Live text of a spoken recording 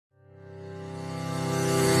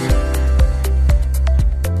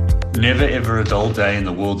Never ever a dull day in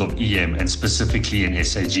the world of EM and specifically in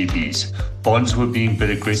SAGBs. Bonds were being bid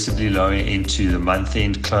aggressively lower into the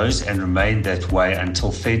month-end close and remained that way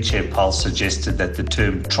until Fed Chair Powell suggested that the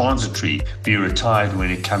term transitory be retired when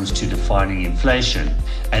it comes to defining inflation,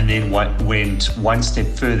 and then went one step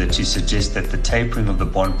further to suggest that the tapering of the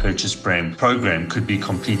bond purchase program could be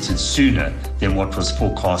completed sooner than what was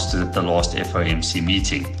forecasted at the last FOMC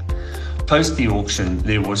meeting. Post the auction,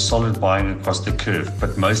 there was solid buying across the curve,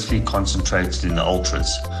 but mostly concentrated in the ultras.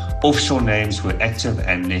 Offshore names were active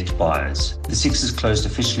and net buyers. The Sixes closed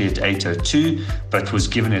officially at 802, but was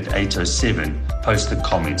given at 807 post the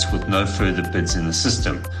comments, with no further bids in the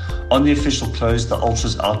system. On the official close, the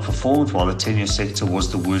ultras outperformed while the 10-year sector was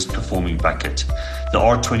the worst performing bucket. The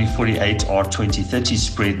R2048, R2030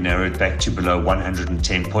 spread narrowed back to below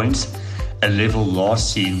 110 points, a level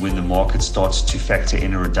last seen when the market started to factor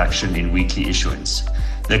in a reduction in weekly issuance.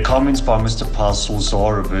 The comments by Mr. Powell saw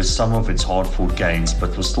ZAR reverse some of its hard-fought gains,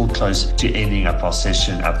 but was still close to ending up our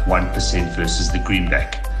session up 1% versus the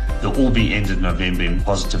greenback. The ALLB ended November in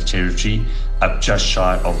positive territory, up just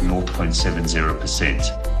shy of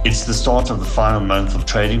 0.70%. It's the start of the final month of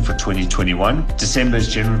trading for 2021. December has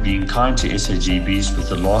generally been kind to SAGBs, with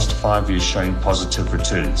the last 5 years showing positive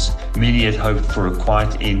returns. Many had hoped for a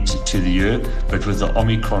quiet end to the year, but with the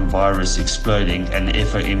Omicron virus exploding and the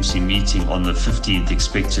FOMC meeting on the 15th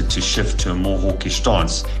expected to shift to a more hawkish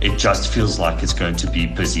stance, it just feels like it's going to be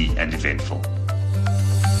busy and eventful.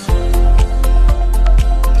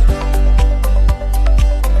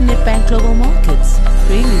 Nedbank Global Markets,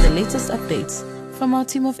 bringing you the latest updates from our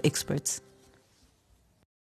team of experts.